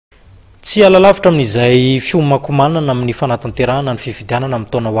Tsy alalavitra amin'izay fiomakomanana amin'ny fanatanterahana ny fifidianana amin'ny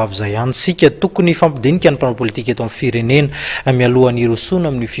taona ho avy izay ihany sika tokony hifampidinika ny mpanao politika eto amin'ny firenena mialohan'ny hirosoana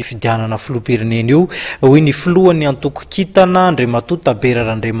amin'ny fifidianana filoham-pirenena io hoy ny filohan'ny antoko Kintana Tabera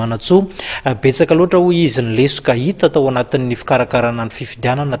Randriamanantsoa betsaka loatra hoy izy ny lesoka hita tao anatin'ny fikarakarana ny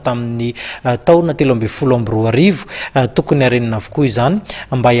fifidianana tamin'ny taona 2022 tokony harenina avokoa izany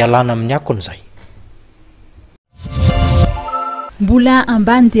mba hialana amin'ny akony izay. Mbola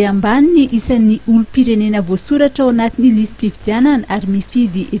ambany dia ambany ny isan'ny olom-pirenena voasoratra ao anatin'ny listy fifidianana ary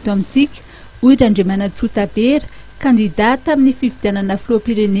mifidy eto amintsika hoy Randriamanantsoa Tabera kandidata amin'ny fifidianana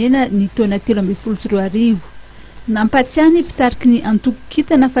filoham-pirenena ny taona 2022. Nampatsiahy ny mpitariky ny antoko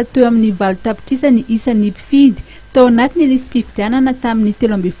Kintana fa teo amin'ny valo tapitrisa ny isan'ny mpifidy tao anatin'ny listy fifidianana tamin'ny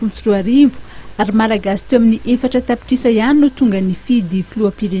 2022 ary malagasy teo amin'ny 4 tapitrisa ihany no tonga ny fidy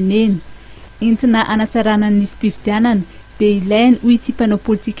filoham-pirenena. Entina anatsarana ny listy fifidianana dia ilainy hoy ity mpanao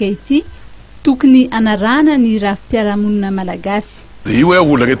politika ity tokony anarana ny rafi-piarahamonina malagasy. Io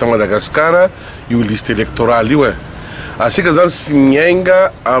olana eto Madagasikara io liste électorale io asika zany sy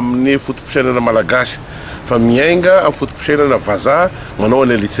miainga amin'ny fotom-pisainana malagasy fa miainga amin'ny fotom-pisainana vazaha manao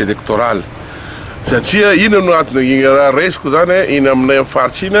ny liste électorale satria ino no antony resiko zany iny aminay amin'ny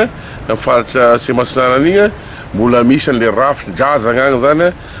faritsy iny amin'ny faritra Semasinana iny mbola misy an'le rafin-drazana agny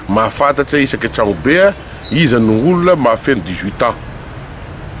zany mahafantatra isaka tragno be iza no olona mahafeno 18 ans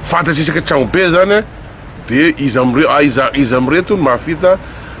fantatry isaka tragno be zany dia iza amreto no mahafita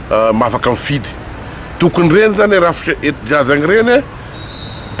mahafaka mifidy tokony reny zany rafin-drazana reny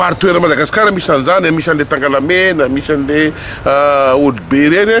partoera Madagasikara misy an'izany misy an'le tangalamena misy an'le olobe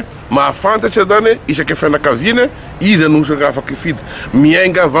reny mahafantatra zany isaka fianakaviana iza no afaka ifidy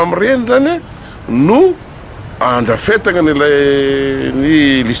miainga avy amin'ireny zany no andrafetana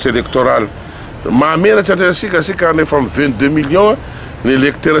ny liste électorale mahamenatra andrasika anefa amin'ny 22 millions ny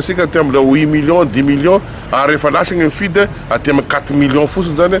électeurs asika aty amin'ny 8 millions 10 millions ary rehefa lasagna mifidy aty amin'ny 4 millions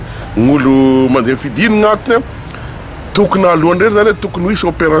fotsiny zany gn'olo mandeha mifidy ino gn'antony tokony alohan'ireny zany tokony misy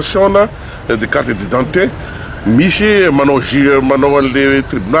opération de carte d'identité misy manao an'le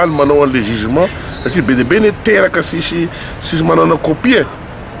tribunal manao an'le jugement satria be dia be ny teraka sisy manana copie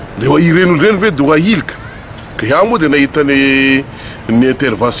dia iren'oloreny ve dia hoahilika ka iaho moa dia nahita ny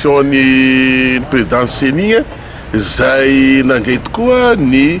intervention ny président Senigna izay nangay tokoa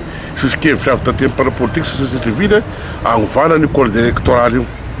ny sosikevitra avy taty mpanao politika société civile agnovana ny code électoral io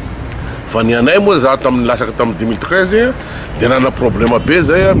fa ny anay moa za tamin'ny lasaka tamin'ny 2013 dia nana problème be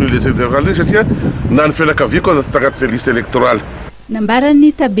zay amin'ny liste électorale satria na ny fianakaviako aza tagnatin'ny liste électorale.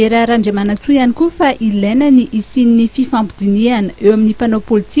 Nambaran'ny Tabera Randriamanantsoa ihany koa fa ilaina ny isin'ny fifampidiniana eo amin'ny mpanao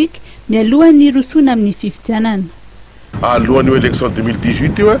politika mialohan'ny hirosoana amin'ny fifidianana. Alohan'io élection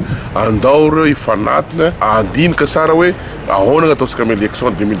 2018 io andao reo hifanatona andinika sara hoe ahoana ataontsika amin'ny élection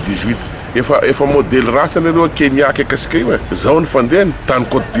 2018 efa modèle ratsany ireo Keniaka akasika io zao ny fandehany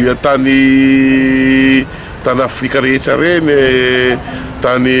tany Afrika rehetra reny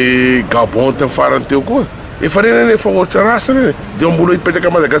tany Gabon tany farany teo koa efa reny efa ohatra rasany dia mbola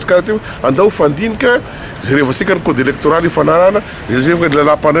hipetraka Madagasikara teo andao fandinika zay rehefa sika ny code électoral ifanarana zay rehefa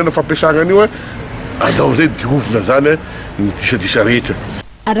lalam-panena fampiasana an'io andao amin'izay diovina zany ny disadisa rehetra.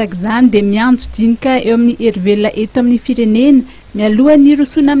 Araka izany dia miantso dinika eo amin'ny herivelona eto amin'ny firenena mialohan'ny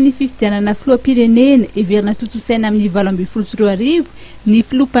hirosoana amin'ny fifidianana filoham-pirenena heverina totosaina amin'ny 2022 ny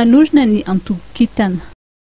filoham-panorona ny antoko Kintana.